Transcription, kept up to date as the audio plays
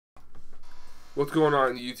What's going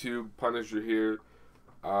on YouTube? Punisher here.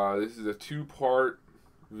 This is a two-part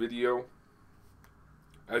video.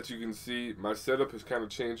 As you can see, my setup has kind of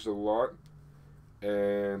changed a lot.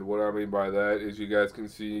 And what I mean by that is you guys can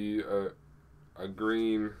see a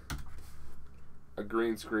green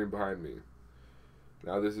screen behind me.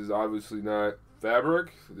 Now this is obviously not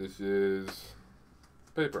fabric. This is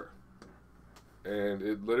paper. And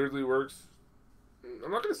it literally works.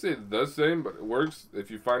 I'm not going to say the same, but it works. If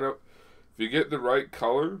you get the right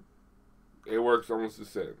color, it works almost the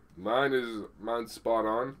same. Mine's spot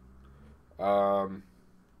on.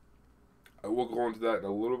 I will go into that in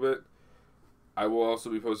a little bit. I will also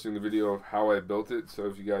be posting the video of how I built it, so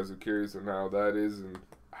if you guys are curious on how that is and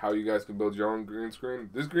how you guys can build your own green screen.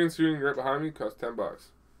 This green screen right behind me costs $10.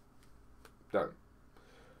 Done.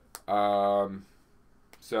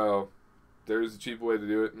 So there's a cheap way to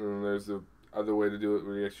do it, and then there's the other way to do it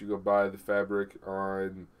where you actually go buy the fabric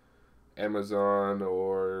on Amazon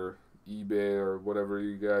or eBay or whatever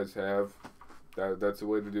you guys have. That's a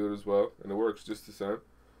way to do it as well, and it works just the same.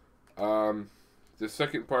 The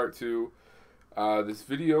second part to this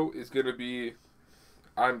video is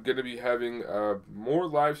I'm gonna be having more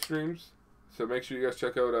live streams, so make sure you guys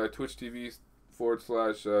check out Twitch TV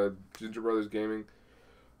 / Ginger Brothers Gaming.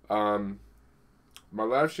 My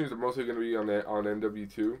live streams are mostly gonna be on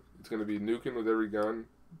MW2. It's gonna be nuking with every gun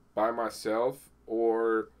by myself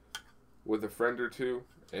or with a friend or two.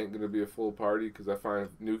 Ain't gonna be a full party because I find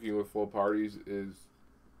nuking with full parties is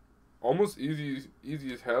almost easy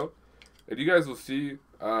as hell. And you guys will see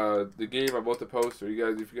the game I'm about to post, or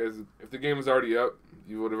if the game is already up,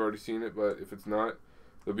 you would have already seen it. But if it's not,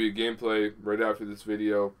 there'll be a gameplay right after this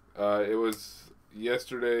video. It was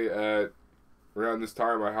yesterday at around this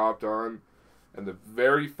time I hopped on, and the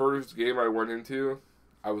very first game I went into,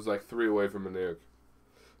 I was like 3 away from a nuke.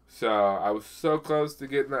 So I was so close to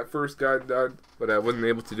getting that first guy done, but I wasn't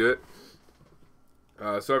able to do it.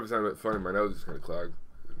 Sorry if it sounded a bit funny. My nose is kind of clogged.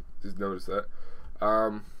 Just noticed that.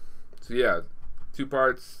 So yeah, 2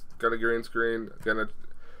 parts. Got a green screen.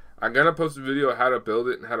 I'm gonna post a video of how to build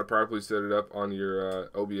it and how to properly set it up on your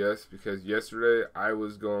OBS, because yesterday I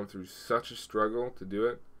was going through such a struggle to do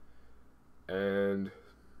it, and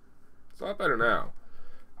it's a lot better now.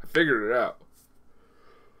 I figured it out,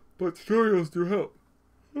 but tutorials do help.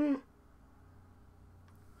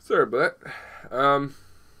 Sorry about that.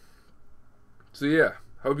 So yeah,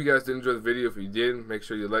 hope you guys did enjoy the video. If you did, make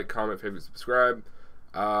sure you like, comment, favorite, subscribe.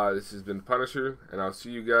 This has been Punisher, and I'll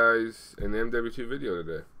see you guys in the MW2 video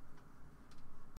today.